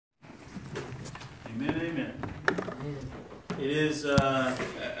Amen, amen. It is,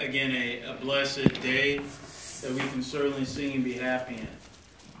 again, a blessed day that we can certainly sing and be happy in.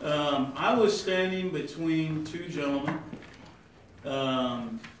 I was standing between two gentlemen.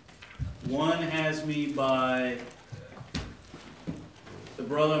 One has me by, the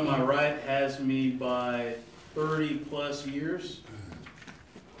brother on my right has me by 30 plus years.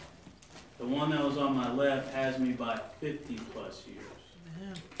 The one that was on my left has me by 50 plus years.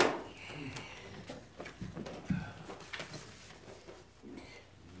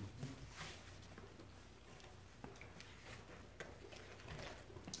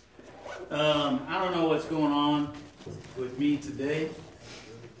 I don't know what's going on with me today,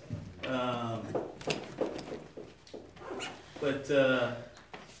 but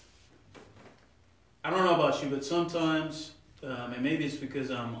I don't know about you, but sometimes, and maybe it's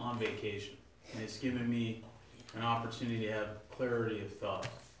because I'm on vacation, and it's given me an opportunity to have clarity of thought.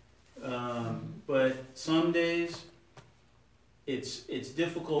 But some days, it's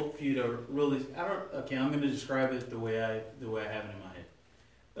difficult for you to really. I'm going to describe it the way I have it in my head.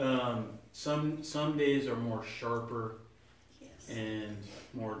 Some days are more sharper and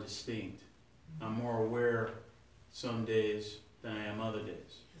more distinct. I'm more aware some days than I am other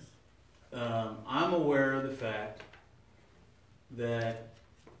days. I'm aware of the fact that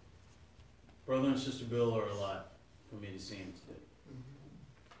Brother and Sister Bill are alive for me to see him today.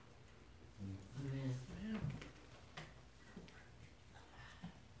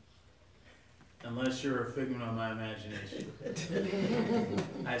 Unless you're a figment of my imagination.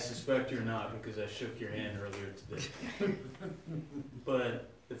 I suspect you're not, because I shook your hand earlier today. But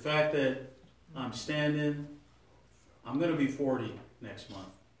the fact that I'm standing, I'm going to be 40 next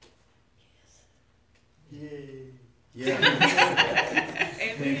month. Yay. Yeah.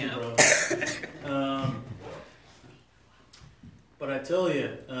 Thank you, brother. But I tell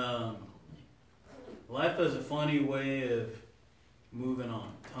you, life has a funny way of moving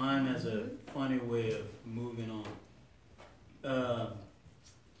on. Time has a funny way of moving on.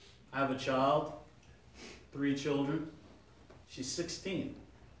 I have a child, 3 children. She's 16.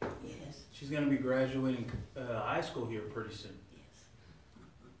 Yes. She's going to be graduating high school here pretty soon. Yes.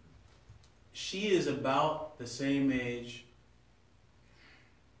 She is about the same age.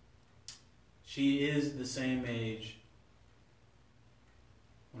 She is the same age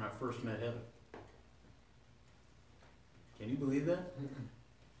when I first met Heather. Can you believe that?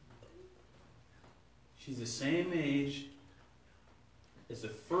 She's the same age as the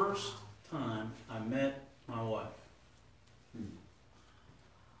first time I met my wife.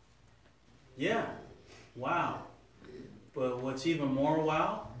 Yeah. Wow. But what's even more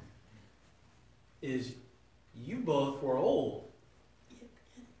wow is you both were old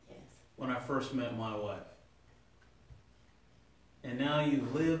when I first met my wife. And now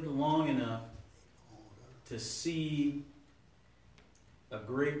you've lived long enough to see a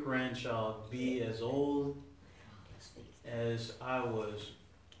great-grandchild be as old as I was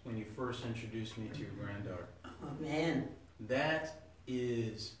when you first introduced me to your granddaughter. Oh, man. That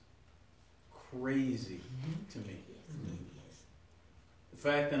is crazy to me. The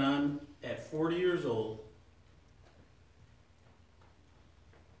fact that I'm at 40 years old,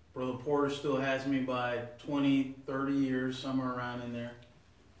 Brother Porter still has me by 20, 30 years, somewhere around in there.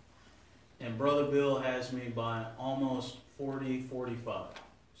 And Brother Bill has me by almost 40, 45,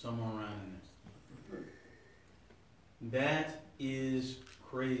 somewhere around in there. That is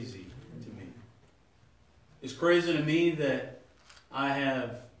crazy to me. It's crazy to me that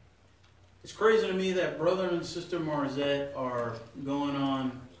it's crazy to me that Brother and Sister Marzette are going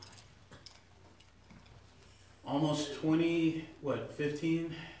on almost 15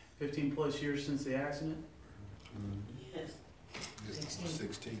 plus years since the accident? Yes.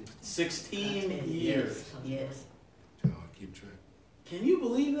 16 years. Yes. I'll keep track. Can you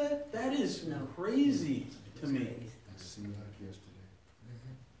believe that? That is crazy to me. It seemed like yesterday.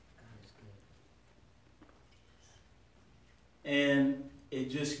 And it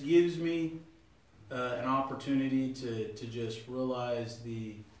just gives me an opportunity to just realize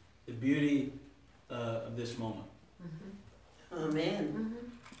the beauty of this moment. Amen.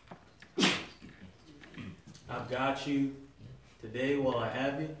 I've got you today while I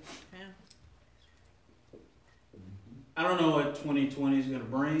have you. I don't know what 2020 is going to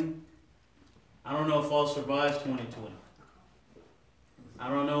bring. I don't know if I'll survive 2020. I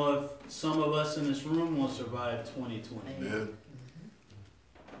don't know if some of us in this room will survive 2020. Amen.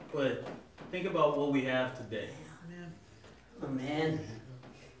 But think about what we have today. Amen.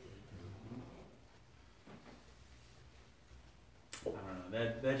 I don't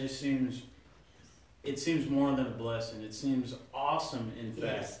know. That just seems, it seems more than a blessing. It seems awesome, in fact,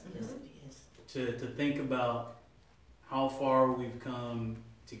 Yes. Yes. to think about how far we've come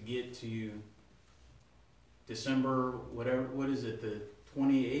to get to December, whatever, what is it, the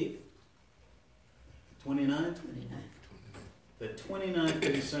 28th? 29th? 29. The 29th of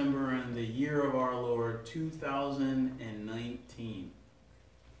December in the year of our Lord, 2019.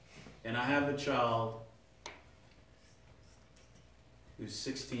 And I have a child who's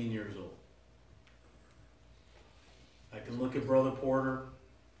 16 years old. I can look at Brother Porter,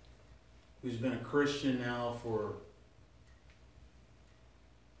 who's been a Christian now for,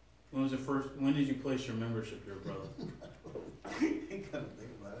 when did you place your membership here, brother? Ain't gotta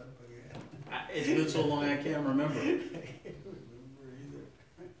think about it, but yeah. It's been so long I can't remember. I can't remember either.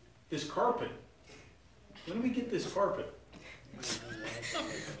 This carpet. When did we get this carpet?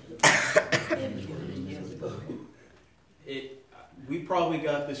 We probably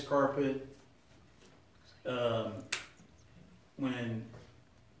got this carpet when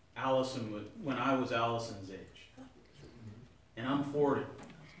I was Allison's age, and I'm 40.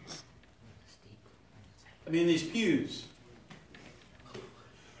 I mean, these pews,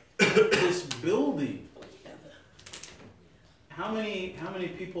 this building. How many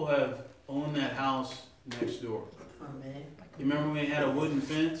people have owned that house next door? Amen. You remember when we had a wooden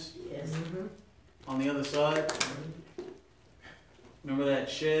fence Yes. on the other side? Remember that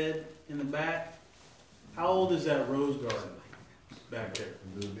shed in the back? How old is that rose garden back there?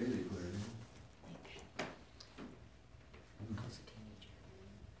 Little baby clear.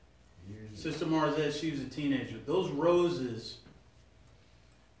 Sister Marzette, she was a teenager. Those roses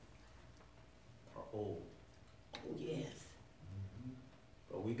are old, Yes.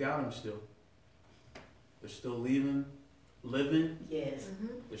 but we got them still. They're still living. Yes.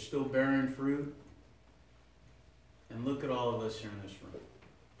 They're still bearing fruit. And look at all of us here in this room.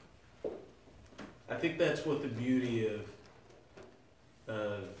 I think that's what the beauty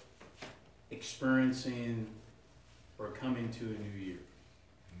of experiencing or coming to a new year.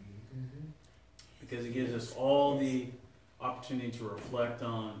 Because it gives us all the opportunity to reflect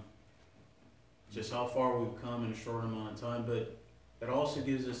on just how far we've come in a short amount of time, but it also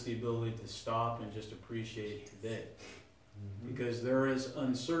gives us the ability to stop and just appreciate today. Because there is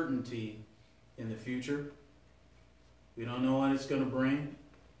uncertainty in the future. We don't know what it's going to bring.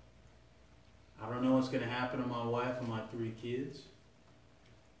 I don't know what's going to happen to my wife and my 3 kids.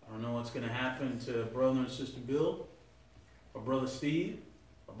 I don't know what's going to happen to brother and sister Bill, or brother Steve,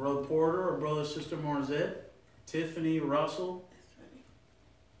 or brother Porter, or brother sister Marzette, Tiffany, Russell,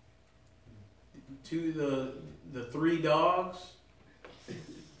 to the 3 dogs,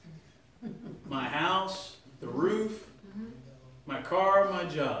 my house, the roof, my car, my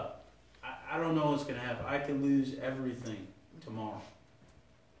job. I don't know what's going to happen. I could lose everything tomorrow.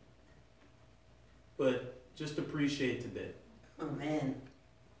 But just appreciate today. Amen.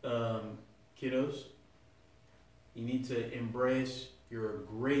 Kiddos, you need to embrace your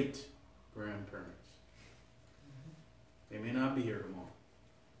great grandparents. They may not be here tomorrow.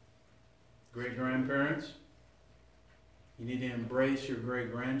 Great grandparents, you need to embrace your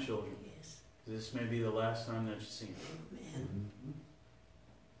great grandchildren. Yes. This may be the last time that you see them. Amen.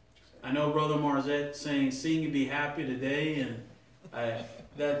 I know Brother Marzette saying sing and be happy today, and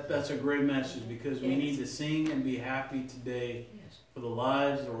that's a great message, because we need to sing and be happy today for the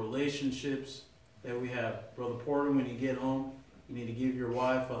lives, the relationships that we have. Brother Porter, when you get home, you need to give your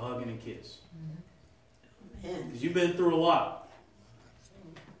wife a hug and a kiss. Amen. Because you've been through a lot.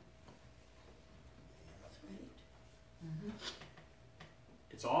 That's right.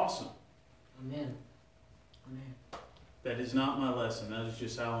 It's awesome. Amen. Amen. That is not my lesson. That is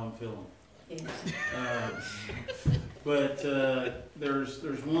just how I'm feeling. Yes. But there's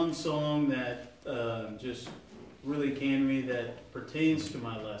one song that just really came to me that pertains to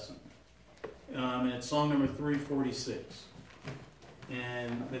my lesson. And it's song number 346.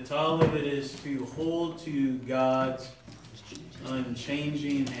 And the title of it is To Hold to God's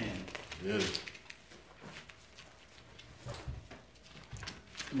Unchanging Hand. Yeah.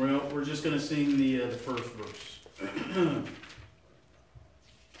 We're just going to sing the first verse.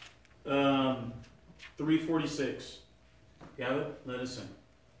 346. You have it? Let us sing.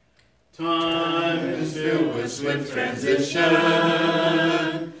 Time is filled with swift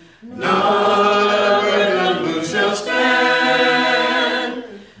transition. Not a virgin who shall stand.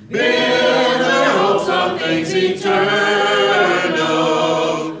 Build their hopes on things eternal.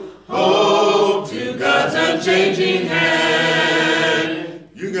 Hope to God's unchanging hand.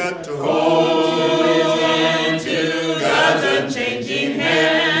 You got to Hold to His hand, to God's unchanging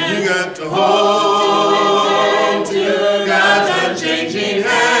hand. You got to Hold to God's unchanging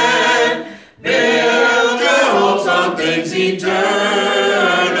hand. Build your hopes on things eternal.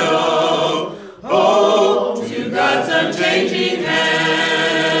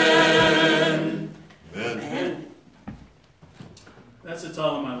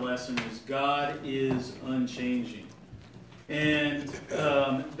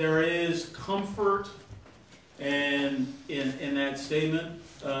 there is comfort and in that statement.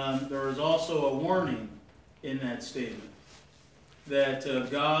 There is also a warning in that statement that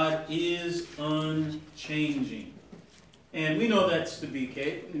God is unchanging. And we know that's to be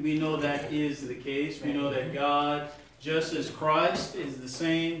case. We know that is the case. We know that God, just as Christ, is the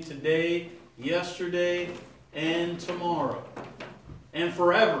same today, yesterday, and tomorrow, and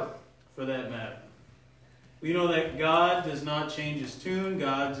forever, for that matter. We know that God does not change His tune.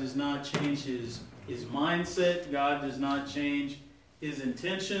 God does not change His mindset. God does not change His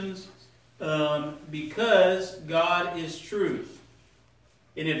intentions, because God is truth.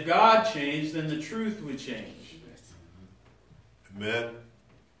 And if God changed, then the truth would change. Amen.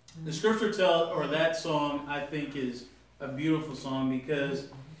 The scripture that song, I think, is a beautiful song because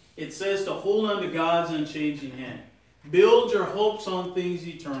it says to hold on to God's unchanging hand. Build your hopes on things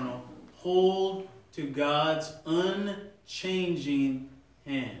eternal. Hold to God's unchanging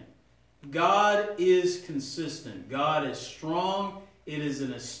hand. God is consistent. God is strong. It is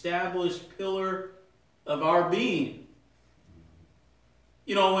an established pillar of our being.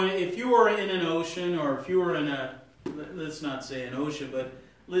 You know, if you were in an ocean, or if you were in let's not say an ocean, but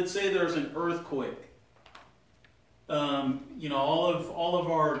let's say there's an earthquake. You know, all of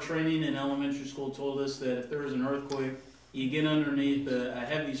our training in elementary school told us that if there's an earthquake, you get underneath a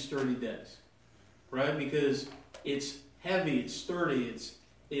heavy, sturdy desk, right? Because it's heavy, it's sturdy,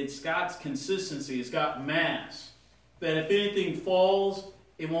 it's got consistency, it's got mass. That if anything falls,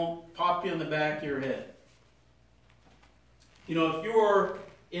 it won't pop you in the back of your head. You know, if you're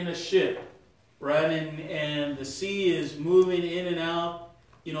in a ship, right, and the sea is moving in and out,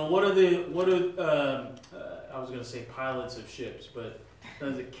 you know, what are I was going to say pilots of ships, but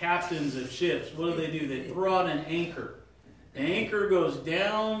the captains of ships, what do? They throw out an anchor. The anchor goes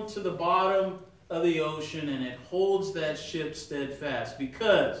down to the bottom of the ocean and it holds that ship steadfast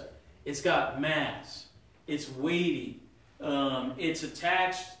because it's got mass. It's weighty. It's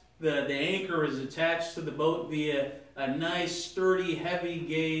attached, the anchor is attached to the boat via a nice, sturdy, heavy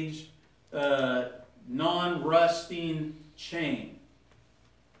gauge, non-rusting chain.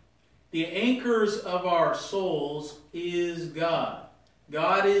 The anchors of our souls is God.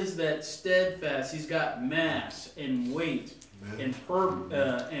 God is that steadfast. He's got mass and weight and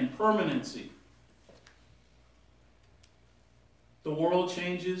permanency. The world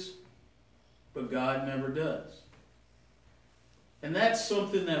changes, but God never does. And that's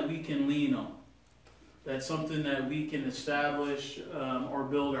something that we can lean on. That's something that we can establish or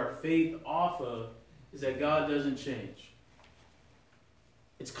build our faith off of, is that God doesn't change.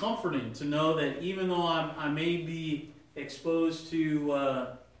 It's comforting to know that even though I may be exposed to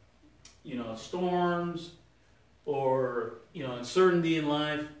storms or uncertainty in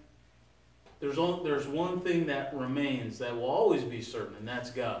life, there's one thing that remains that will always be certain, and that's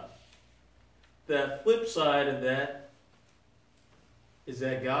God. The flip side of that is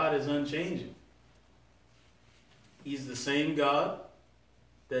that God is unchanging. He's the same God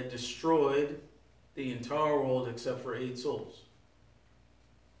that destroyed the entire world except for 8 souls.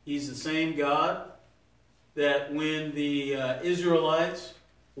 He's the same God that when the Israelites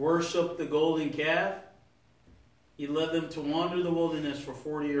worshiped the golden calf, He led them to wander the wilderness for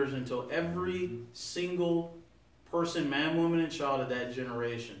 40 years until every single person, man, woman, and child of that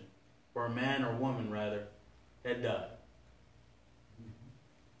generation, or man or woman rather, had died.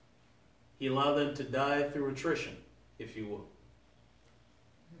 He allowed them to die through attrition, if you will.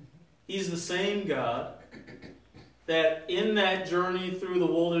 He's the same God that in that journey through the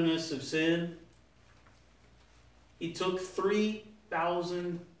wilderness of sin, He took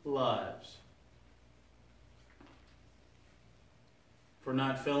 3,000 lives for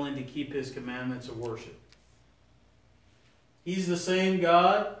not failing to keep His commandments of worship. He's the same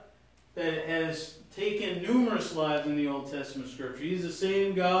God that has taken numerous lives in the Old Testament Scripture. He's the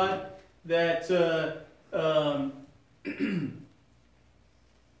same God that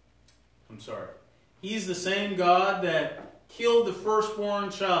He's the same God that killed the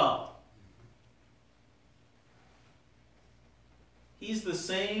firstborn child. He's the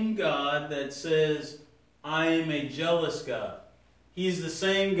same God that says, I am a jealous God. He's the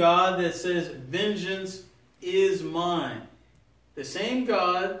same God that says, vengeance is mine. The same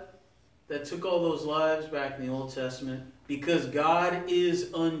God that took all those lives back in the Old Testament, because God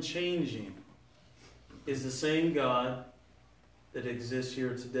is unchanging, is the same God that exists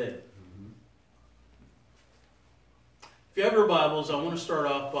here today. If you have your Bibles, I want to start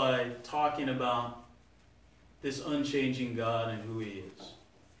off by talking about this unchanging God and who He is.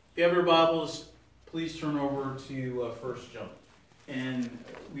 If you have your Bibles, please turn over to 1 John. And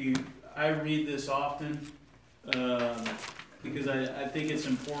I read this often. because I think it's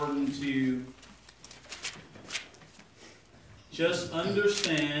important to just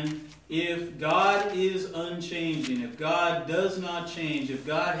understand, if God is unchanging, if God does not change, if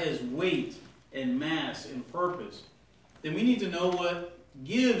God has weight and mass and purpose, then we need to know what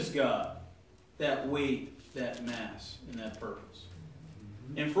gives God that weight, that mass, and that purpose.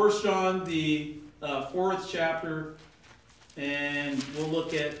 In 1 John, the 4th chapter, and we'll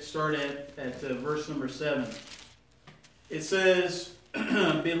start at verse number 7. It says,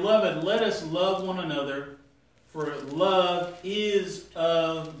 "Beloved, let us love one another, for love is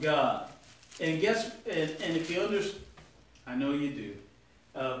of God." And if you understand, I know you do,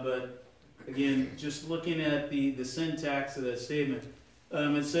 but again, just looking at the syntax of that statement,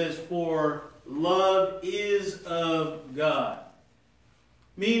 it says, "For love is of God."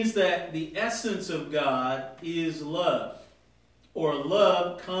 Means that the essence of God is love, or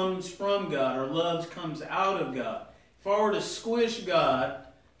love comes from God, or love comes out of God. If I were to squish God,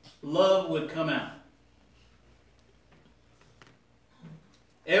 love would come out.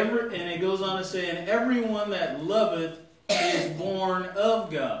 And it goes on to say, "And everyone that loveth is born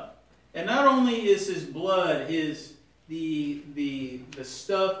of God." And not only is his blood, the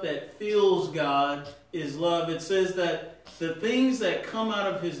stuff that fills God is love. It says that the things that come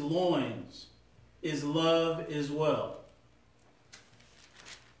out of his loins is love as well.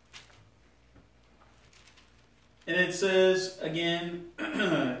 And it says, again,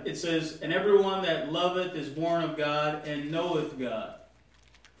 it says, "And everyone that loveth is born of God and knoweth God.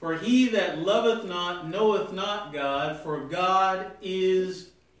 For he that loveth not knoweth not God, for God is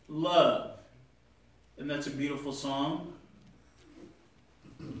love." And that's a beautiful song.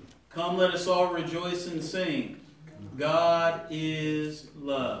 "Come, let us all rejoice and sing. God is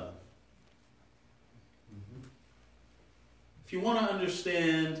love." If you want to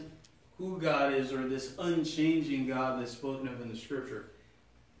understand who God is, or this unchanging God that's spoken of in the Scripture,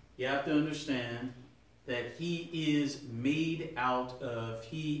 you have to understand that he is made out of,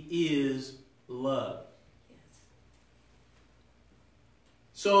 he is love. Yes.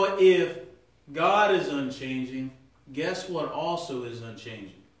 So if God is unchanging, guess what also is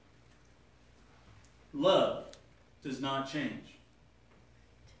unchanging? Love does not change.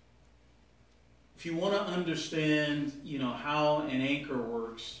 If you want to understand, how an anchor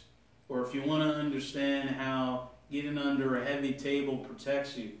works, or if you want to understand how getting under a heavy table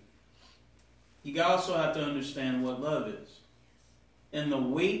protects you, you also have to understand what love is. And the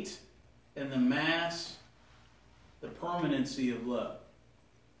weight and the mass, the permanency of love.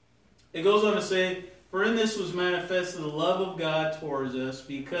 It goes on to say, "For in this was manifested the love of God towards us,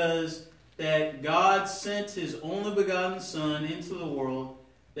 because that God sent his only begotten Son into the world,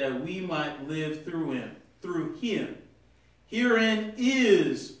 that we might live through him. Through him. Herein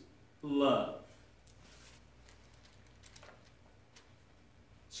is love."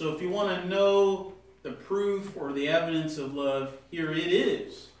 So if you want to know the proof or the evidence of love, here it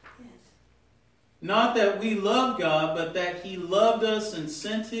is. Yes. "Not that we love God, but that he loved us and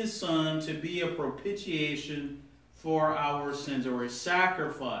sent his Son to be a propitiation for our sins," or a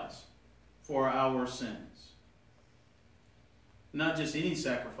sacrifice for our sins. Not just any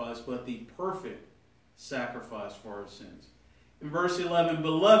sacrifice, but the perfect sacrifice for our sins. In verse 11,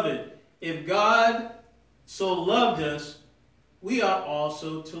 "Beloved, if God so loved us, we ought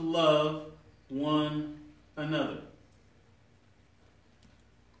also to love one another."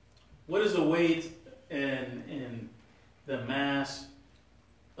 What is the weight and the mass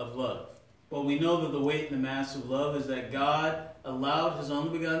of love? Well, we know that the weight and the mass of love is that God allowed his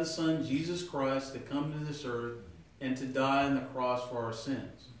only begotten Son, Jesus Christ, to come to this earth and to die on the cross for our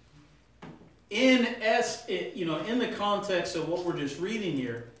sins. In the context of what we're just reading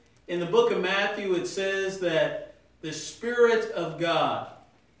here, in the book of Matthew, it says that the Spirit of God,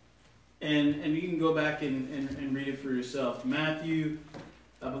 and you can go back and read it for yourself. Matthew,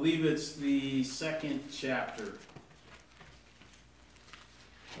 I believe it's the 2nd chapter.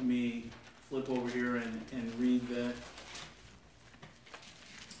 Let me flip over here and read that.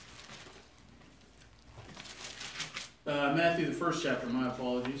 Matthew, the 1st chapter, my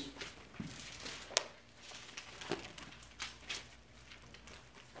apologies.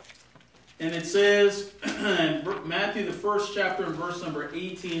 And it says, Matthew, the 1st chapter, and verse number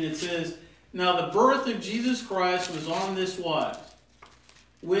 18, it says, "Now the birth of Jesus Christ was on this wise.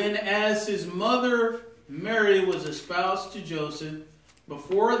 When as his mother Mary was espoused to Joseph,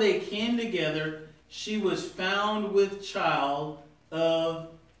 before they came together, she was found with child of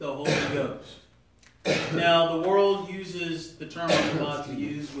the Holy Ghost." Now, the world uses the term I'm about to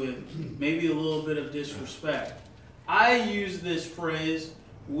use with maybe a little bit of disrespect. I use this phrase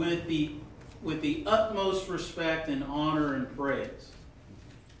with the with the utmost respect and honor and praise.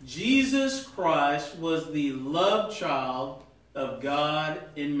 Jesus Christ was the love child of God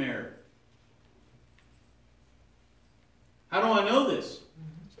in Mary. How do I know this?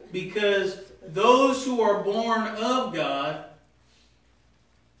 Because those who are born of God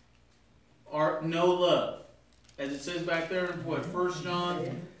know love. As it says back there in 1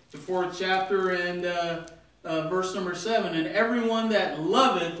 John, the 4th chapter, and verse number 7. And everyone that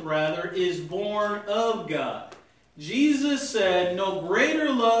loveth, rather, is born of God. Jesus said, no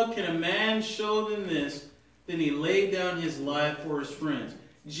greater love can a man show than this, than he laid down his life for his friends.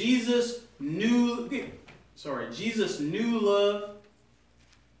 Jesus knew love.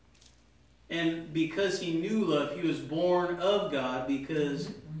 And because he knew love, he was born of God, because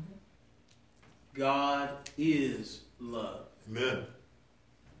God is love. Amen.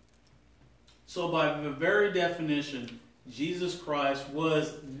 So by the very definition, Jesus Christ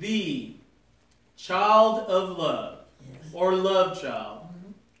was the child of love, or love child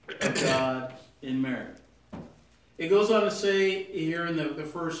of God in Mary. It goes on to say here in the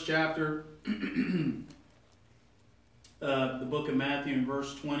first chapter, the book of Matthew in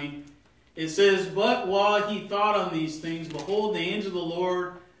verse 20, it says, but while he thought on these things, behold, the angel of the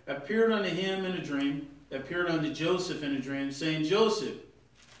Lord appeared unto him in a dream, appeared unto Joseph in a dream, saying, Joseph,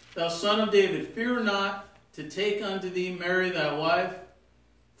 thou son of David, fear not to take unto thee Mary thy wife,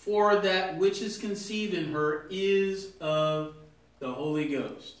 for that which is conceived in her is of the Holy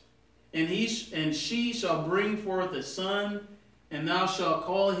Ghost. And she shall bring forth a son, and thou shalt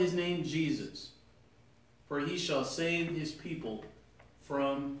call his name Jesus, for he shall save his people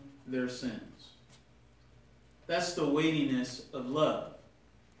from their sins. That's the weightiness of love.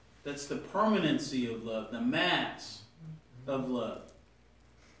 That's the permanency of love, the mass of love.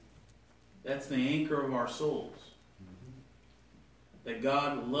 That's the anchor of our souls. That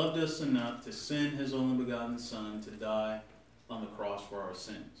God loved us enough to send his only begotten Son to die on the cross for our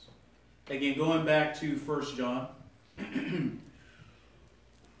sins. Again, going back to 1 John,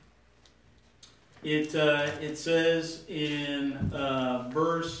 it says in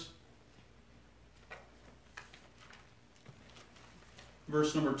verse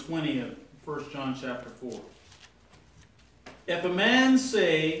number 20 of 1 John chapter 4. If a man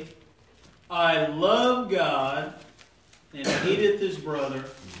say, I love God, and hateth his brother,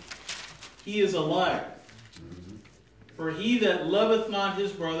 he is a liar. For he that loveth not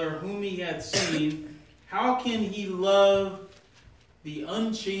his brother whom he hath seen, how can he love the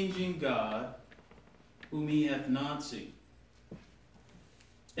unchanging God whom he hath not seen?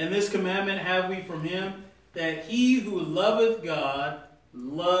 And this commandment have we from him, that he who loveth God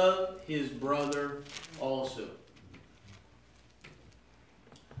love his brother also.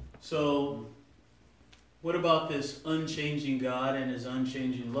 So, what about this unchanging God and his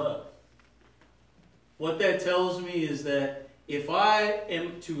unchanging love? What that tells me is that if I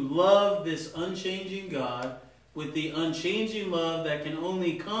am to love this unchanging God with the unchanging love that can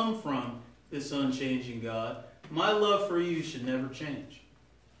only come from this unchanging God, my love for you should never change.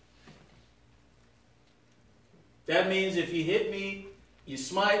 That means if you hit me, you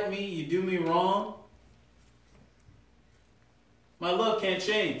smite me, you do me wrong, my love can't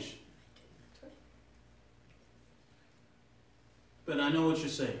change. But I know what you're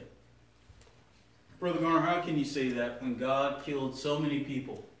saying. Brother Garner, how can you say that when God killed so many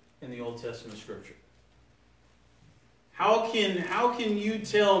people in the Old Testament Scripture? How can you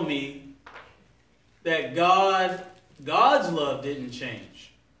tell me that God's love didn't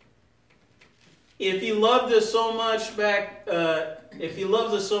change? If he loved us so much if he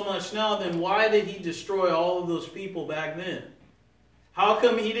loves us so much now, then why did he destroy all of those people back then? How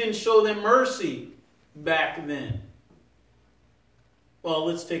come he didn't show them mercy back then? Well,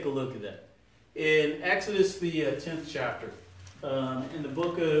 let's take a look at that. In Exodus, the 10th chapter, in the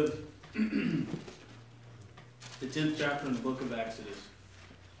book of, the 10th chapter in the book of Exodus,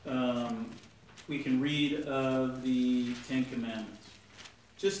 we can read of the 10 commandments.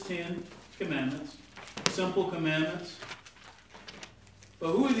 Just 10 commandments, simple commandments.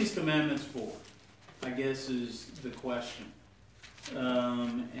 But who are these commandments for? I guess is the question.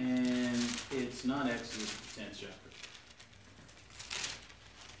 And it's not Exodus, the 10th chapter.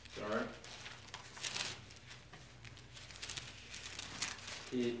 Sorry.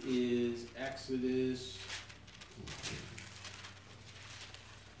 It is Exodus.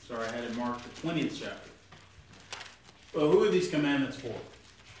 Sorry, I had it marked the 20th chapter. Well, who are these commandments for?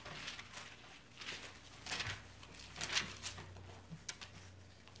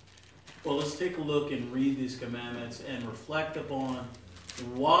 Well, let's take a look and read these commandments and reflect upon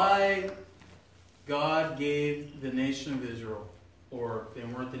why God gave the nation of Israel or they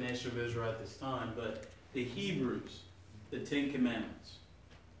weren't the nation of Israel at this time, but the Hebrews, the Ten Commandments.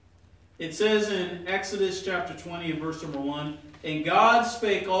 It says in Exodus chapter 20 and verse number 1, "And God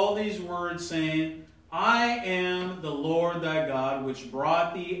spake all these words, saying, I am the Lord thy God, which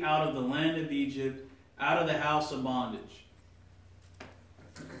brought thee out of the land of Egypt, out of the house of bondage.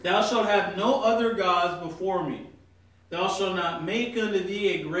 Thou shalt have no other gods before me. Thou shalt not make unto thee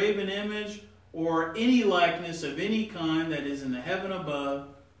a graven image, or any likeness of any kind that is in the heaven above,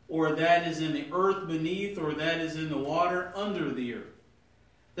 or that is in the earth beneath, or that is in the water under the earth.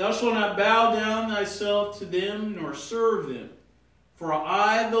 Thou shalt not bow down thyself to them, nor serve them. For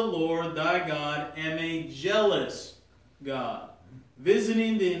I, the Lord thy God, am a jealous God,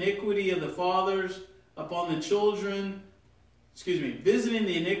 visiting the iniquity of the fathers upon the children, visiting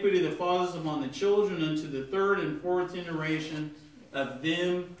the iniquity of the fathers upon the children unto the third and fourth generation of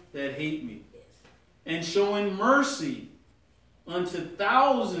them that hate me, and showing mercy unto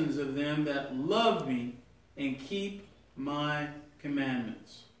thousands of them that love me and keep my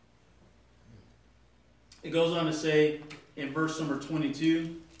commandments." It goes on to say in verse number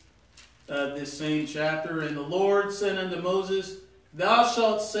 22 of this same chapter, "And the Lord said unto Moses, Thou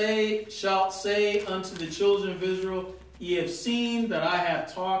shalt say unto the children of Israel, Ye have seen that I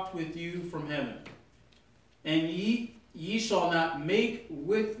have talked with you from heaven. And ye shall not make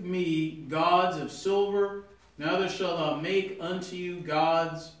with me gods of silver, neither shalt thou make unto you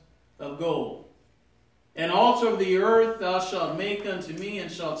gods of gold. An altar of the earth thou shalt make unto me,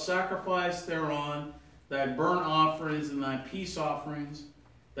 and shalt sacrifice thereon thy burnt offerings and thy peace offerings,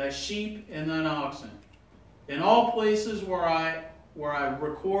 thy sheep and thine oxen. In all places where I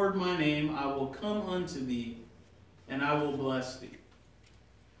record my name, I will come unto thee, and I will bless thee."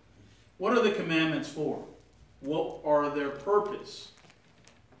 What are the commandments for? What are their purpose?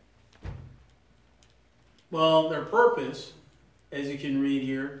 Well, their purpose, as you can read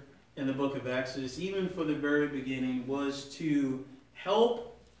here in the book of Exodus, even from the very beginning, was to help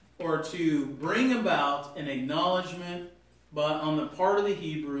or to bring about an acknowledgement on the part of the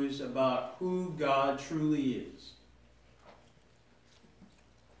Hebrews about who God truly is.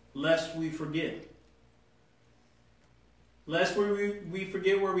 Lest we forget. Lest we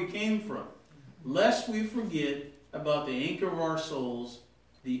forget where we came from. Lest we forget about the anchor of our souls,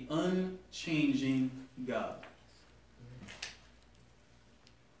 the unchanging God.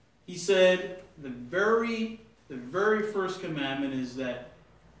 He said the very first commandment is that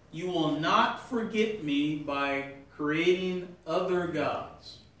you will not forget me by creating other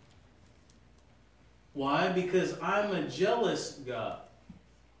gods. Why? Because I'm a jealous God.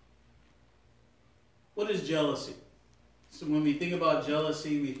 What is jealousy? So when we think about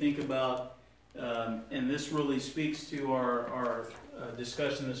jealousy, we think about, and this really speaks to our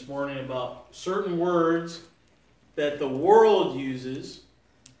discussion this morning about certain words that the world uses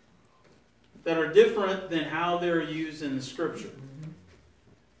that are different than how they're used in the Scripture.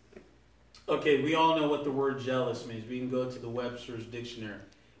 Okay, we all know what the word jealous means. We can go to the Webster's Dictionary.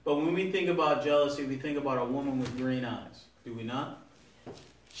 But when we think about jealousy, we think about a woman with green eyes. Do we not?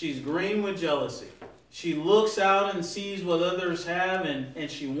 She's green with jealousy. She looks out and sees what others have, and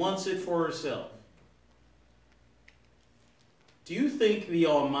she wants it for herself. Do you think the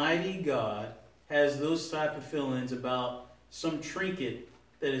Almighty God has those type of feelings about some trinket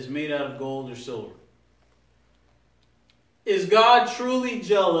that is made out of gold or silver? Is God truly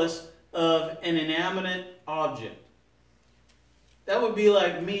jealous of an inanimate object? That would be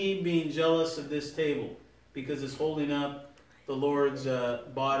like me being jealous of this table because it's holding up the Lord's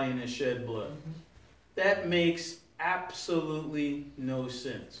body and his shed blood. That makes absolutely no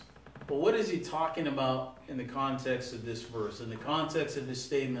sense. But what is he talking about in the context of this verse? In the context of this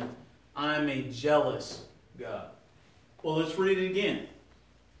statement, I'm a jealous God. Well, let's read it again.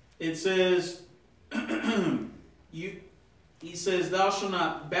 It says, he says, thou shalt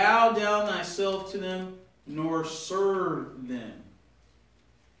not bow down thyself to them, nor serve them.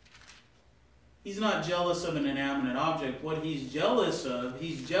 He's not jealous of an inanimate object. What he's jealous of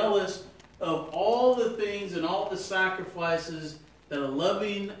of all the things and all the sacrifices that a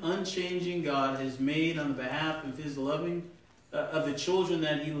loving, unchanging God has made on behalf of his loving, of the children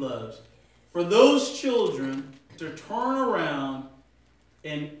that he loves. For those children to turn around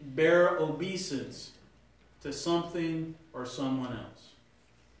and bear obeisance to something or someone else.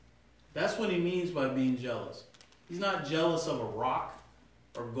 That's what he means by being jealous. He's not jealous of a rock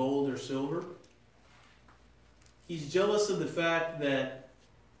or gold or silver. He's jealous of the fact that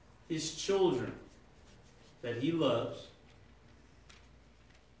his children that he loves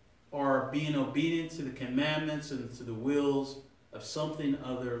are being obedient to the commandments and to the wills of something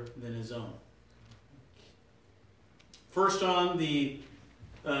other than his own. 1 John, the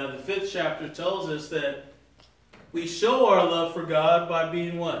 5th chapter, tells us that we show our love for God by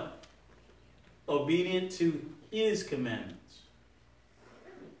being what? Obedient to His commandments.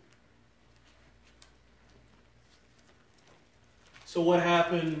 So what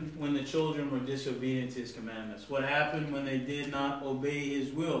happened when the children were disobedient to His commandments? What happened when they did not obey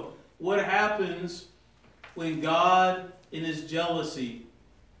His will? What happens when God, in His jealousy,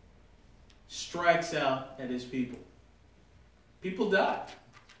 strikes out at His people? People die.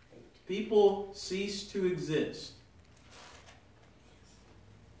 People cease to exist.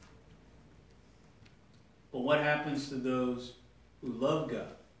 But what happens to those who love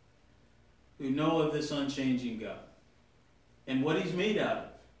God, who know of this unchanging God, and what He's made out of?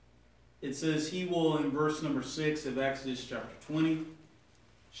 It says He will, in verse number 6 of Exodus chapter 20,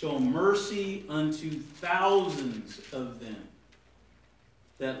 show mercy unto thousands of them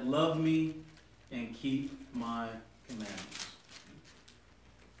that love me and keep my commandments.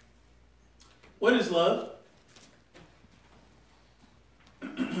 What is love?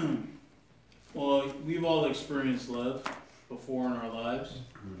 Well, we've all experienced love before in our lives.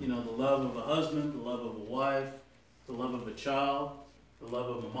 You know, the love of a husband, the love of a wife, the love of a child, the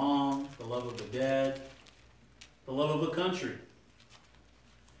love of a mom, the love of a dad, the love of a country,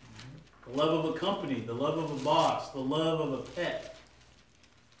 the love of a company, the love of a boss, the love of a pet.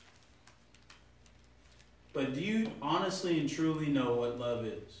 But do you honestly and truly know what love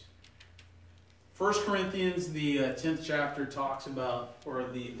is? 1 Corinthians, the 10th chapter talks about, or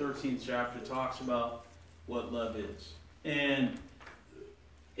the 13th chapter talks about what love is. And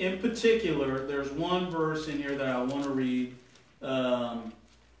in particular, there's one verse in here that I want to read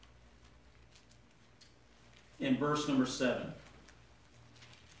in verse number 7.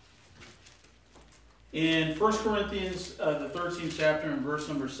 In 1 Corinthians, the 13th chapter, in verse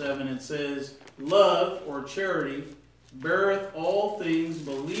number 7, it says, love, or charity, beareth all things,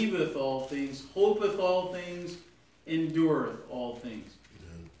 believeth all things, hopeth all things, endureth all things.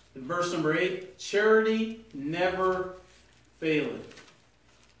 In verse number 8, charity never faileth.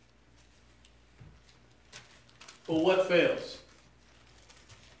 But what fails?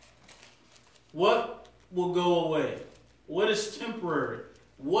 What will go away? What is temporary?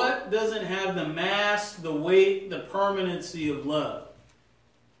 What doesn't have the mass, the weight, the permanency of love?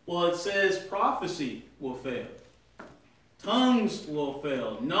 Well, it says prophecy will fail. Tongues will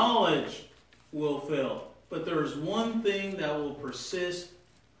fail. Knowledge will fail. But there is one thing that will persist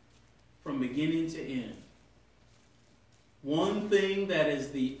from beginning to end. One thing that is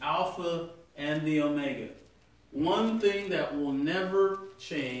the Alpha and the Omega. One thing that will never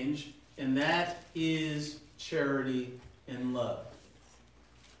change, and that is charity and love.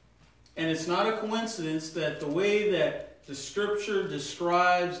 And it's not a coincidence that the way that the Scripture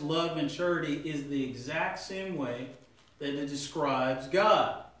describes love and charity is the exact same way that it describes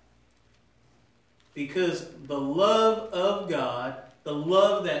God. Because the love of God, the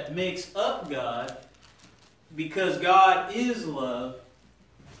love that makes up God, because God is love,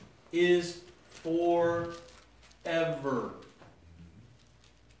 is forever.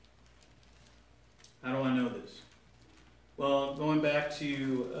 How do I know this? Well, going back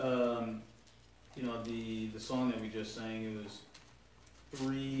to the song that we just sang, it was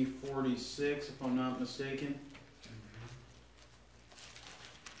 346, if I'm not mistaken.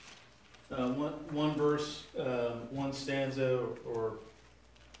 One verse, one stanza, or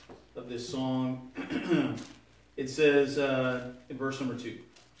of this song, it says in verse number 2,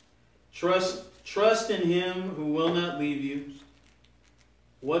 Trust in Him who will not leave you,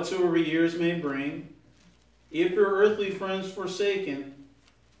 whatsoever years may bring. If your earthly friends forsaken,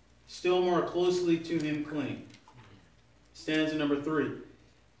 still more closely to Him cling. Stanza number 3,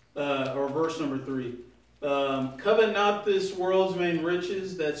 or verse number 3. Covet not this world's vain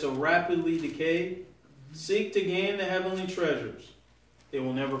riches that so rapidly decay. Seek to gain the heavenly treasures. They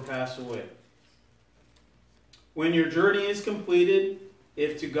will never pass away. When your journey is completed,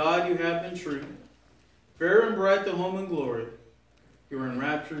 if to God you have been true, fair and bright the home and glory, your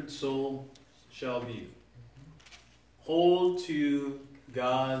enraptured soul shall view. Hold to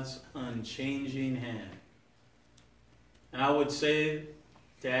God's unchanging hand. And I would say,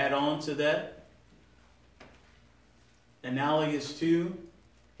 to add on to that, analogous to,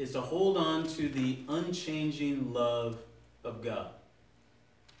 is to hold on to the unchanging love of God.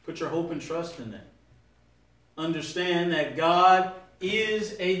 Put your hope and trust in that. Understand that God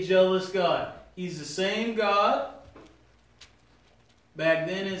is a jealous God. He's the same God back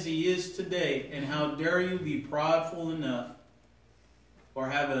then as He is today. And how dare you be prideful enough, or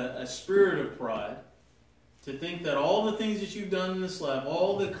have a spirit of pride, to think that all the things that you've done in this life,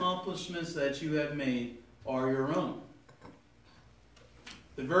 all the accomplishments that you have made, are your own.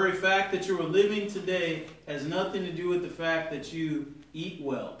 The very fact that you are living today has nothing to do with the fact that you eat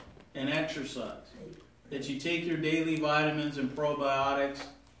well and exercise, that you take your daily vitamins and probiotics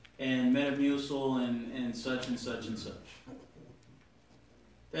and Metamucil and such and such and such.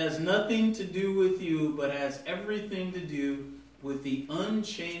 That has nothing to do with you, but has everything to do with the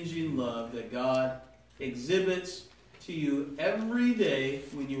unchanging love that God exhibits to you every day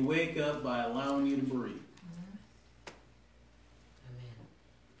when you wake up by allowing you to breathe.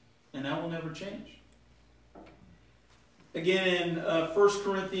 And that will never change. Again, in 1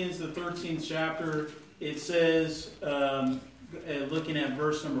 Corinthians, the 13th chapter, it says, looking at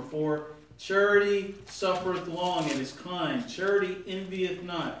verse number 4, charity suffereth long, it is kind. Charity envieth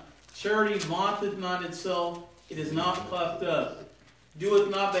not. Charity vaunteth not itself, it is not puffed up. Doeth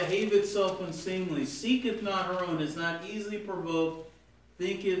not behave itself unseemly. Seeketh not her own, is not easily provoked.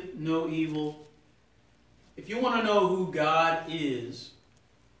 Thinketh no evil. If you want to know who God is,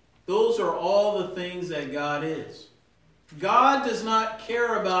 those are all the things that God is. God does not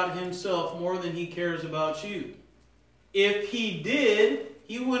care about himself more than he cares about you. If he did,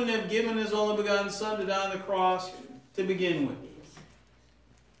 he wouldn't have given his only begotten Son to die on the cross to begin with.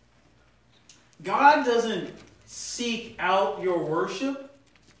 God doesn't seek out your worship.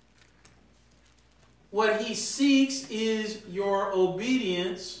 What he seeks is your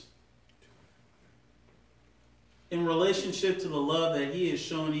obedience in relationship to the love that he has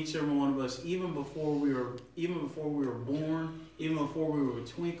shown each and every one of us, even before we were born, even before we were a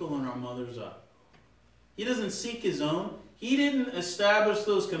twinkle in our mother's eye. He doesn't seek his own. He didn't establish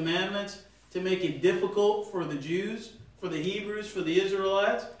those commandments to make it difficult for the Jews, for the Hebrews, for the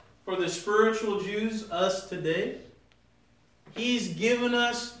Israelites, for the spiritual Jews, us today. He's given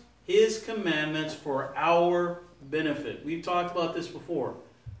us his commandments for our benefit. We've talked about this before.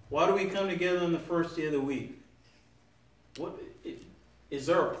 Why do we come together on the first day of the week? What is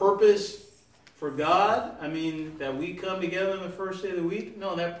there a purpose for God? I mean, that we come together on the first day of the week?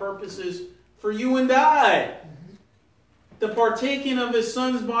 No, that purpose is for you and I. The partaking of his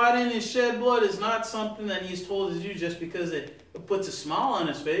Son's body and his shed blood is not something that he's told us to do just because it puts a smile on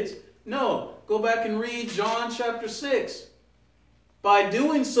his face. No, go back and read John chapter 6. By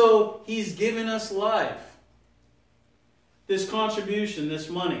doing so, he's given us life. This contribution, this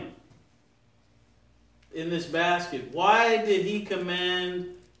money in this basket. Why did he command,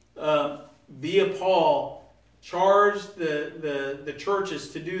 via Paul, charge the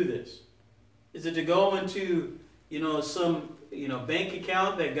churches to do this? Is it to go into some bank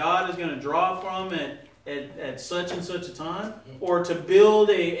account that God is going to draw from at such and such a time? Or to build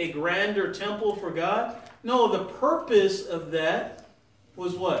a grander temple for God? No, the purpose of that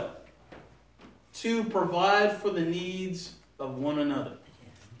was what? To provide for the needs of one another.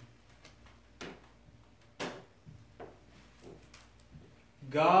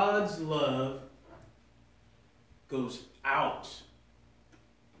 God's love goes out.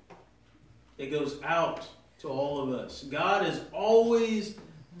 It goes out to all of us. God is always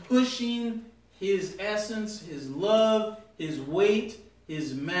pushing his essence, his love, his weight,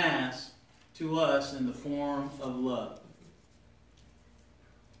 his mass to us in the form of love.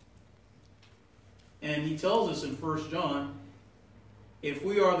 And he tells us in 1 John, if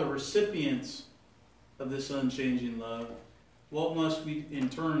we are the recipients of this unchanging love, what must we in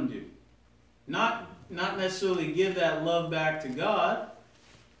turn do? Not necessarily give that love back to God.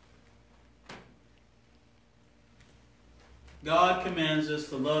 God commands us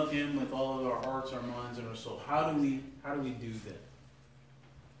to love him with all of our hearts, our minds, and our soul. How do we do that?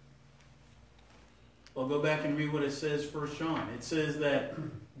 Well, go back and read what it says, 1 John. It says that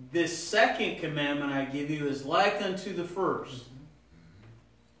this second commandment I give you is like unto the first,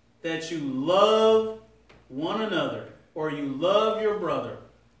 that you love one another, or you love your brother,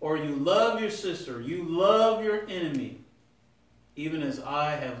 or you love your sister, you love your enemy, even as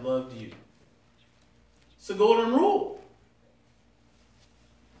I have loved you. It's the golden rule.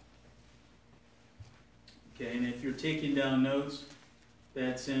 Okay, and if you're taking down notes,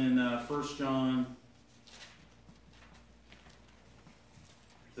 that's in 1 John,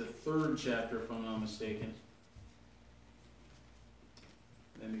 the 3rd chapter, if I'm not mistaken.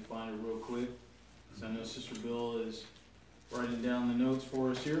 Let me find it real quick, because I know Sister Bill is writing down the notes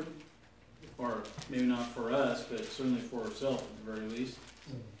for us here. Or maybe not for us, but certainly for herself at the very least.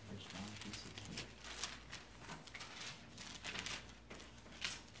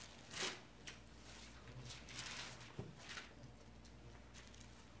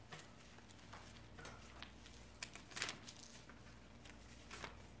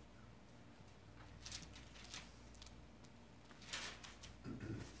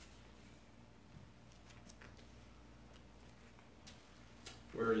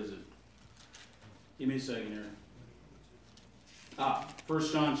 me a second here.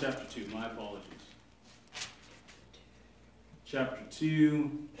 1 John chapter 2. My apologies. Chapter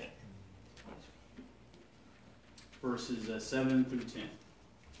 2, verses 7 through 10.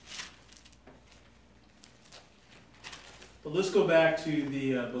 But let's go back to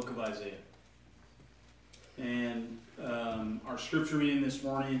the book of Isaiah. And our scripture reading this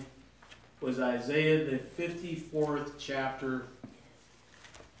morning was Isaiah, the 54th chapter.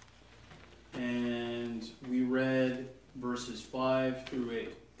 And we read verses 5 through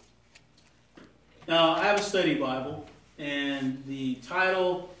 8. Now, I have a study Bible, and the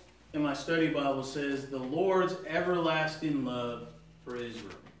title in my study Bible says, "The Lord's Everlasting Love for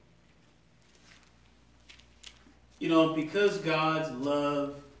Israel." You know, because God's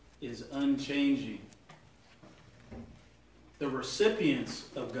love is unchanging, the recipients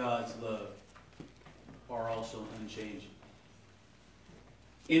of God's love are also unchanging.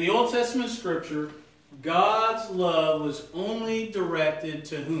 In the Old Testament scripture, God's love was only directed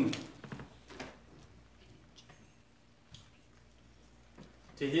to whom?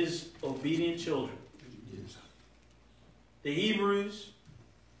 To his obedient children. Yes. The Hebrews,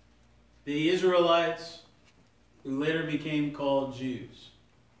 the Israelites, who later became called Jews.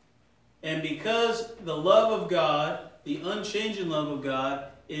 And because the love of God, the unchanging love of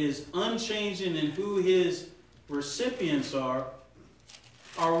God, is unchanging in who his recipients are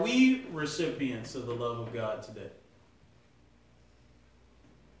we recipients of the love of God today?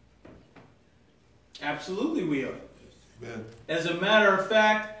 Absolutely we are. Amen. As a matter of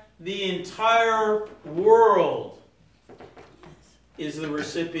fact, the entire world is the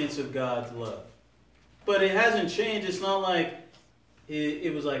recipients of God's love. But it hasn't changed. It's not like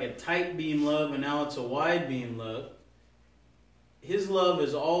it was like a tight beam love and now it's a wide beam love. His love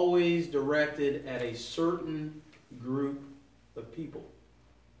is always directed at a certain group of people.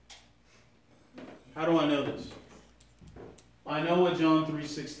 How do I know this? I know what John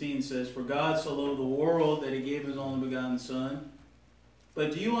 3:16 says, "For God so loved the world that he gave his only begotten Son."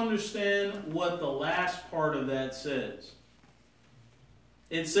 But do you understand what the last part of that says?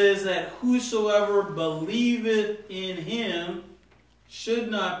 It says that whosoever believeth in him should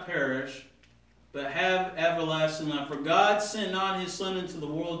not perish, but have everlasting life. For God sent not his Son into the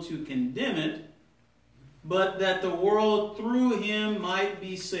world to condemn it, but that the world through him might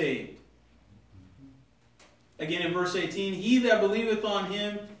be saved. Again in verse 18, "He that believeth on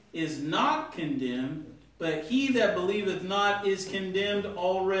him is not condemned, but he that believeth not is condemned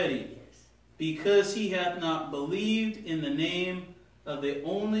already, because he hath not believed in the name of the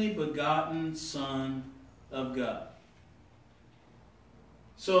only begotten Son of God."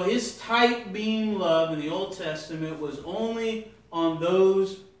 So his tight beam love in the Old Testament was only on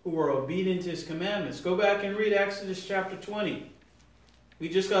those who were obedient to his commandments. Go back and read Exodus chapter 20. We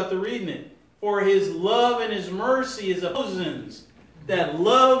just got to reading it. "For his love and his mercy is of thousands that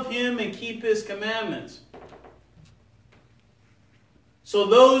love him and keep his commandments." So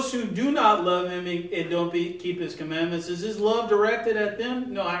those who do not love him and don't keep his commandments, is his love directed at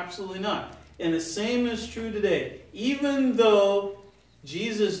them? No, absolutely not. And the same is true today. Even though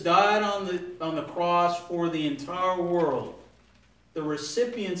Jesus died on the cross for the entire world, the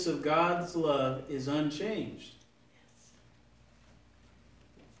recipients of God's love is unchanged.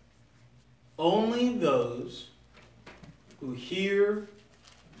 Only those who hear,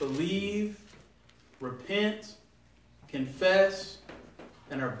 believe, repent, confess,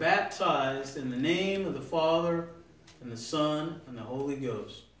 and are baptized in the name of the Father and the Son and the Holy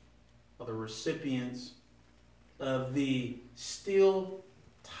Ghost are the recipients of the still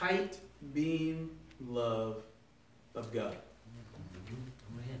tight beam love of God.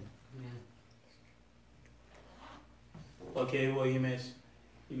 Amen. Okay, well you may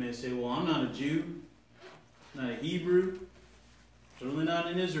say, well, I'm not a Jew, not a Hebrew, certainly not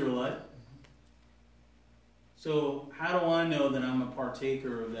an Israelite. So how do I know that I'm a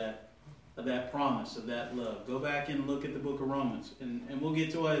partaker of that promise, of that love? Go back and look at the book of Romans, and we'll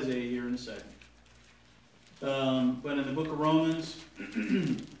get to Isaiah here in a second. But in the book of Romans,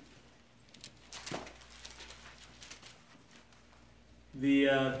 the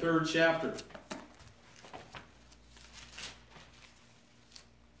 3rd chapter.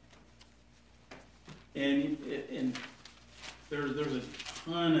 And there's a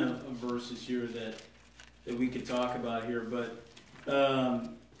ton of verses here that we could talk about here, but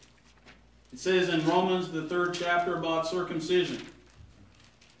it says in Romans, the 3rd chapter, about circumcision.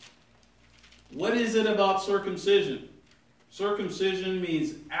 What is it about circumcision? Circumcision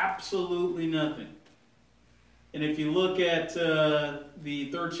means absolutely nothing. And if you look at the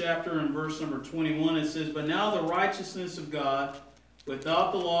 3rd chapter and verse number 21, it says, "But now the righteousness of God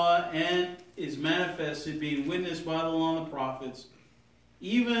without the law and is manifested, being witnessed by the law and the prophets,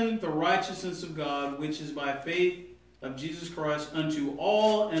 even the righteousness of God, which is by faith of Jesus Christ, unto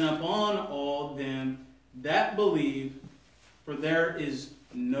all and upon all them that believe, for there is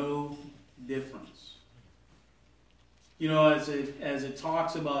no difference. You know, as it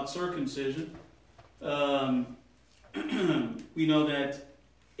talks about circumcision, we know that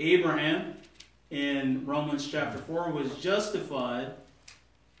Abraham in Romans chapter 4 was justified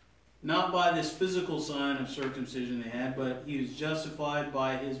not by this physical sign of circumcision they had, but he was justified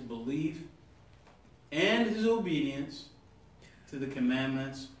by his belief and his obedience to the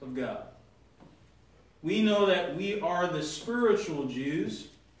commandments of God. We know that we are the spiritual Jews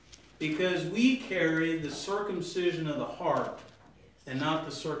because we carry the circumcision of the heart and not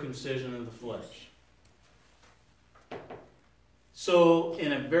the circumcision of the flesh. So,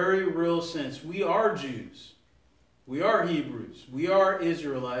 in a very real sense, we are Jews. We are Hebrews. We are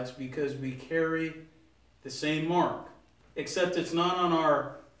Israelites because we carry the same mark. Except it's not on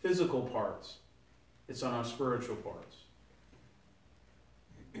our physical parts. It's on our spiritual parts.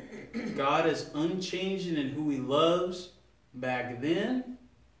 God is unchanging in who He loves back then,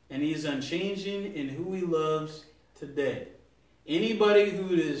 and He is unchanging in who He loves today. Anybody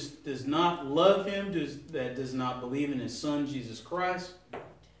who does not love Him, that does not believe in His Son, Jesus Christ,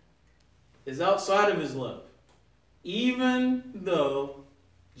 is outside of His love. Even though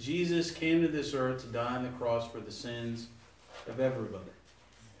Jesus came to this earth to die on the cross for the sins of everybody.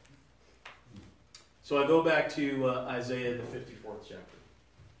 So I go back to Isaiah, the 54th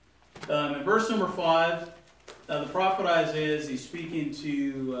chapter. In verse number 5, the prophet Isaiah, as he's speaking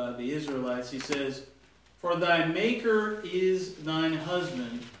to the Israelites, he says, "For thy Maker is thine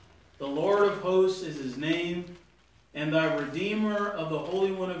husband, the Lord of hosts is his name, and thy Redeemer of the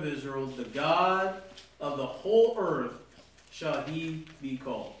Holy One of Israel, the God of the whole earth shall he be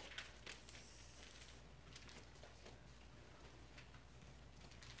called."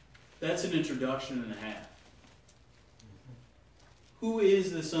 That's an introduction and a half. Who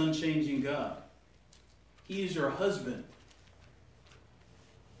is this unchanging God? He is your husband.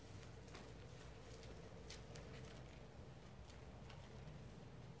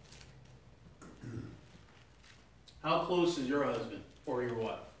 How close is your husband or your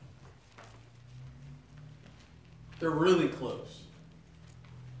wife? They're really close.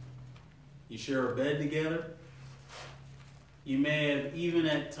 You share a bed together. You may have, even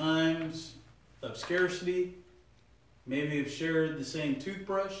at times of scarcity, maybe have shared the same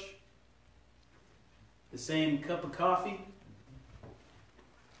toothbrush, the same cup of coffee,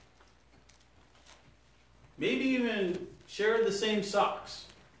 maybe even shared the same socks.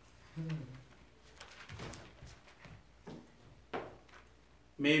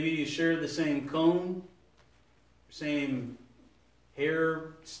 Maybe you share the same comb, same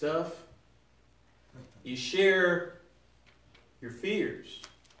hair stuff. You share your fears,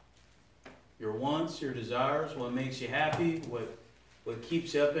 your wants, your desires, what makes you happy, what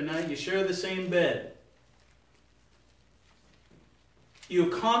keeps you up at night. You share the same bed. You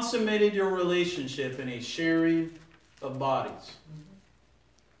consummated your relationship in a sharing of bodies.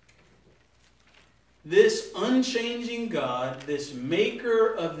 This unchanging God, this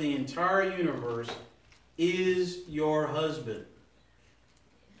maker of the entire universe, is your husband,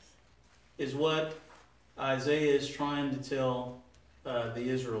 is what Isaiah is trying to tell the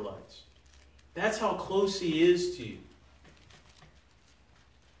Israelites. That's how close he is to you.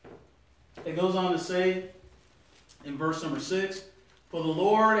 It goes on to say in verse number 6, "For the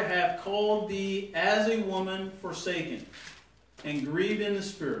Lord hath called thee as a woman forsaken, and grieved in the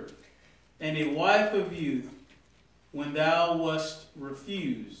spirit, and a wife of youth, when thou wast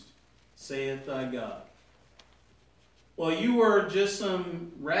refused, saith thy God." Well, you were just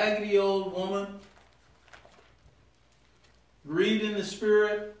some raggedy old woman, grieved in the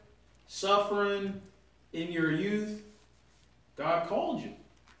spirit, suffering in your youth. God called you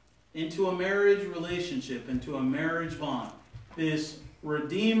into a marriage relationship, into a marriage bond. This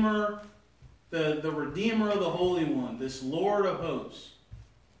Redeemer, the Redeemer of the Holy One, this Lord of hosts.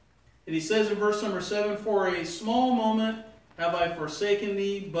 And he says in verse number 7, "For a small moment have I forsaken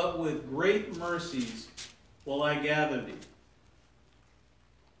thee, but with great mercies will I gather thee.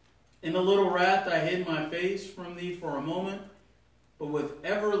 In a little wrath I hid my face from thee for a moment, but with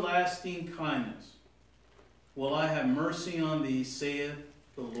everlasting kindness will I have mercy on thee, saith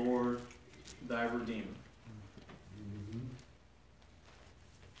the Lord thy Redeemer."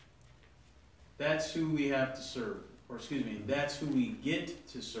 That's who we have to serve. Or that's who we get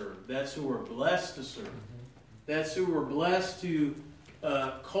to serve. That's who we're blessed to serve. That's who we're blessed to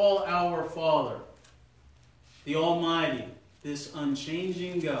call our Father, the Almighty, this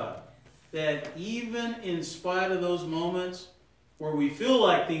unchanging God. that even in spite of those moments where we feel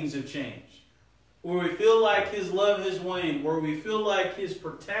like things have changed, where we feel like His love has waned, where we feel like His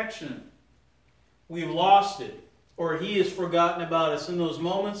protection, we've lost it, or He has forgotten about us, in those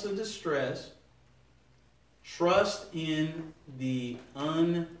moments of distress, trust in the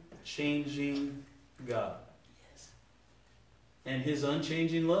unchanging God and His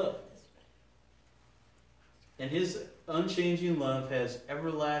unchanging love. And His unchanging love has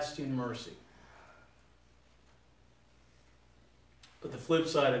everlasting mercy. But the flip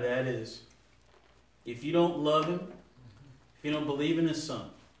side of that is, if you don't love Him, if you don't believe in His Son,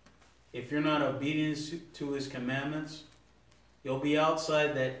 if you're not obedient to His commandments, you'll be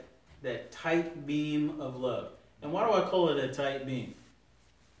outside that tight beam of love. And why do I call it a tight beam?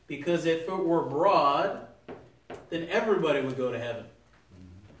 Because if it were broad, then everybody would go to heaven.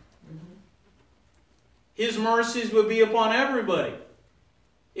 His mercies would be upon everybody.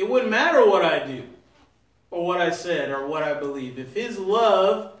 It wouldn't matter what I do, or what I said, or what I believe. If His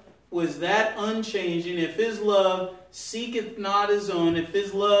love was that unchanging, if His love seeketh not His own, if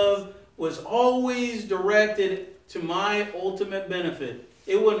His love was always directed to my ultimate benefit,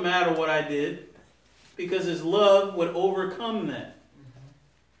 it wouldn't matter what I did, because His love would overcome that.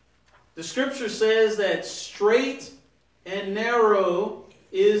 The Scripture says that straight and narrow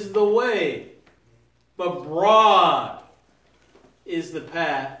is the way, but broad is the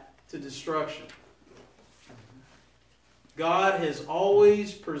path to destruction. God has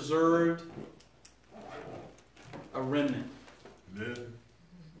always preserved a remnant. Amen.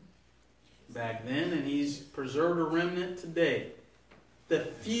 Back then, and He's preserved a remnant today. The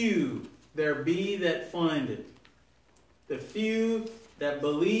few there be that find it. The few that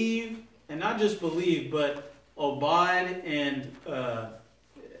believe, and not just believe, but abide and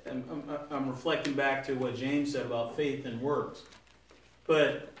I'm reflecting back to what James said about faith and works.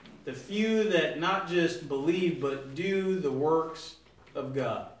 But the few that not just believe, but do the works of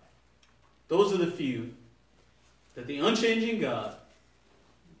God. Those are the few that the unchanging God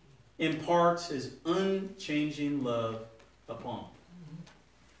imparts His unchanging love upon.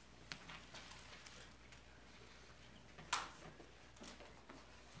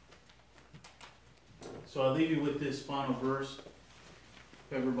 So I'll leave you with this final verse.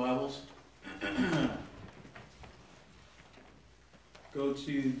 Have your Bibles. Go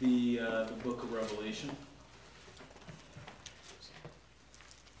to the book of Revelation.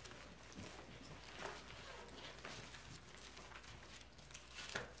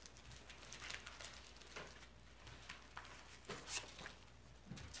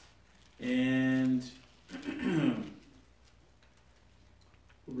 And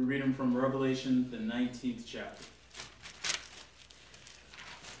we'll be reading from Revelation, the 19th chapter.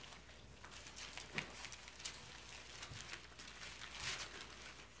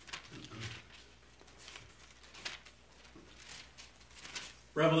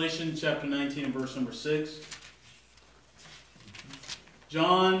 Revelation chapter 19 and verse number 6.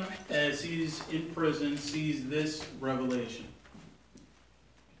 John, as he's in prison, sees this revelation.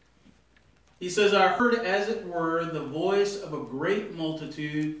 He says, I heard as it were the voice of a great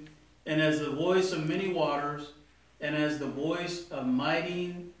multitude, and as the voice of many waters, and as the voice of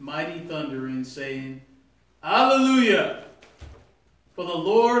mighty thundering, saying, Hallelujah! For the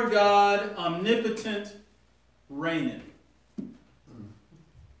Lord God omnipotent reigneth.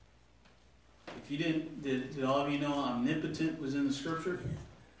 If you didn't, did all of you know omnipotent was in the Scripture?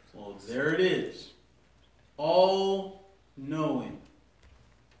 Well, there it is. All knowing.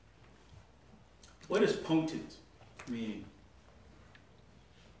 What does potent mean?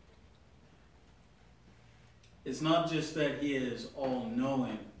 It's not just that He is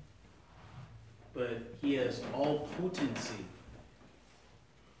all-knowing, but He has all potency.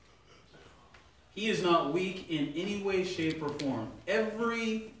 He is not weak in any way, shape, or form.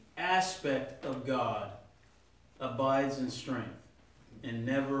 Every aspect of God abides in strength and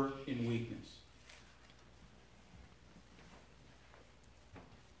never in weakness.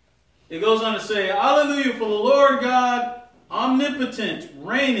 It goes on to say, Hallelujah, for the Lord God omnipotent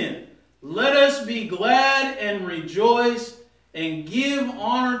reigneth. Let us be glad and rejoice and give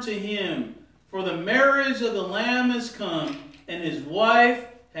honor to Him. For the marriage of the Lamb is come, and His wife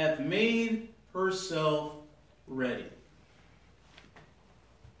hath made herself ready.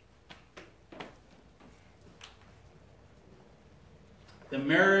 The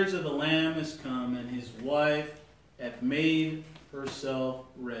marriage of the Lamb is come, and His wife hath made herself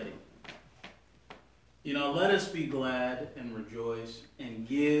ready. You know, let us be glad and rejoice and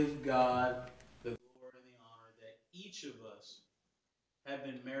give God the glory and the honor that each of us have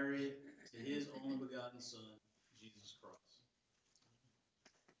been married to His only begotten Son, Jesus Christ.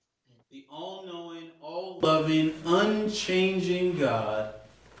 the all-knowing, all-loving, unchanging God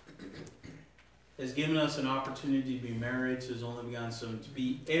has given us an opportunity to be married to His only begotten Son, to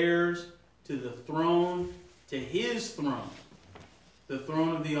be heirs to the throne, to His throne, the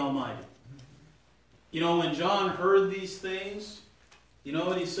throne of the Almighty. You know, when John heard these things, you know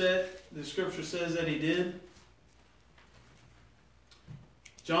what he said? The scripture says that he did.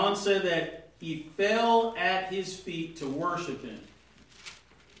 John said that he fell at His feet to worship Him.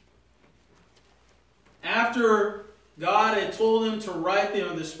 After God had told him to write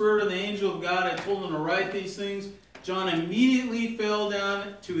them, or the Spirit of the angel of God had told him to write these things, John immediately fell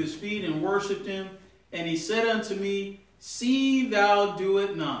down to his feet and worshipped Him. And he said unto me, See thou do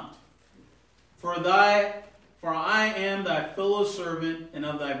it not. For I am thy fellow servant and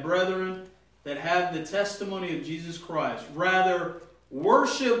of thy brethren that have the testimony of Jesus Christ. Rather,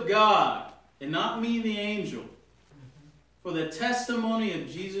 worship God, and not me the angel. For the testimony of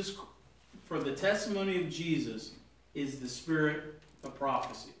Jesus is the spirit of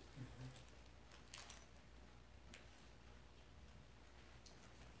prophecy.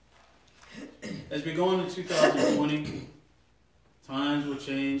 As we go into 2020, times will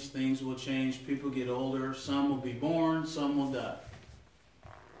change, things will change, people get older, some will be born, some will die.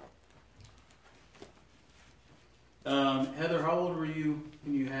 Heather, how old were you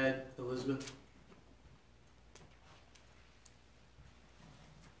when you had Elizabeth?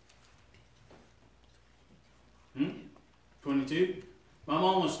 Hmm? 22? My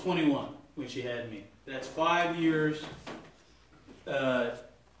mom was 21 when she had me. That's 5 years.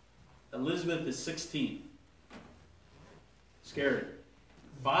 Elizabeth is 16. Scary.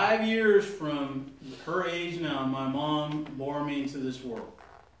 5 years from her age now, my mom bore me into this world.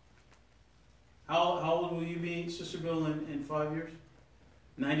 How old will you be, Sister Bill, in 5 years?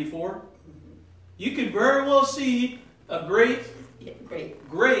 94? You could very well see a great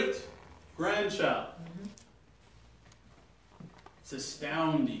grandchild. It's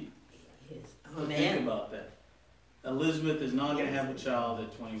astounding. Think about that. Elizabeth is not going to have a child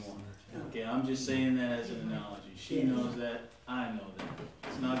at 21. Okay, I'm just saying that as an analogy. She knows that. I know that.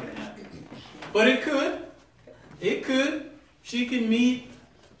 It's not going to happen. But it could. It could. She can meet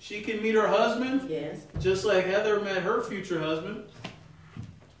her husband. Yes. Just like Heather met her future husband.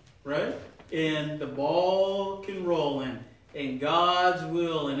 Right? And the ball can roll, and God's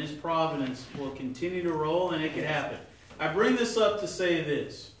will and His providence will continue to roll, and it can happen. I bring this up to say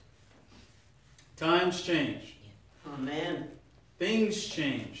this. Times change. Amen. Things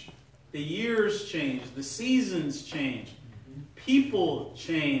change. The years change. The seasons change. People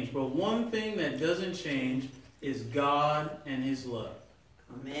change. But one thing that doesn't change is God and His love.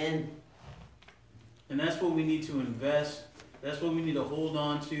 Amen. And that's what we need to invest. That's what we need to hold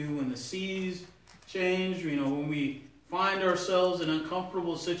on to when the seas change. You know, when we find ourselves in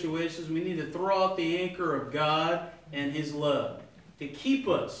uncomfortable situations, we need to throw out the anchor of God and His love to keep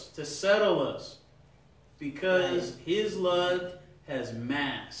us, to settle us, because His love has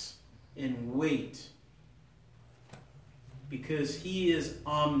mass and weight, because He is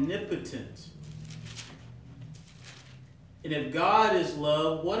omnipotent. And if God is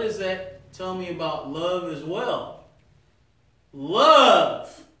love, what does that tell me about love as well?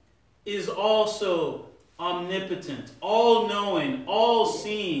 Love is also omnipotent, all-knowing,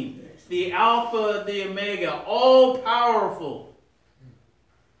 all-seeing, the Alpha, the Omega, all-powerful.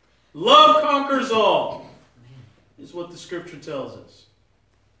 Love conquers all, is what the Scripture tells us.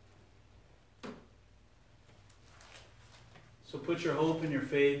 So put your hope and your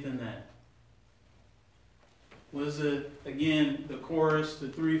faith in that. Was it, again, the chorus, the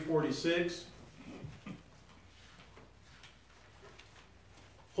 346?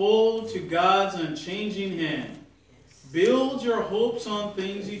 Hold to God's unchanging hand. Build your hopes on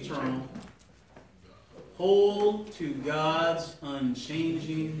things eternal. Hold to God's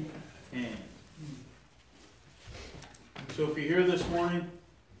unchanging hand. So if you're here this morning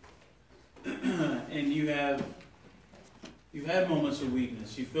and you've had moments of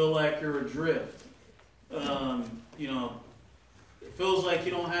weakness, you feel like you're adrift, it feels like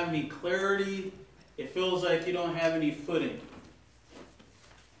you don't have any clarity, it feels like you don't have any footing.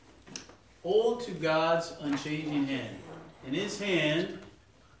 Hold to God's unchanging hand. And His hand,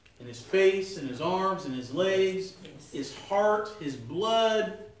 and His face, and His arms, and His legs, His heart, His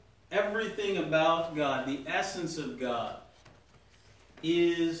blood, everything about God, the essence of God,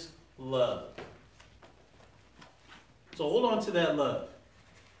 is love. So hold on to that love.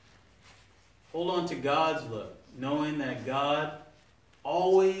 Hold on to God's love, knowing that God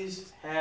always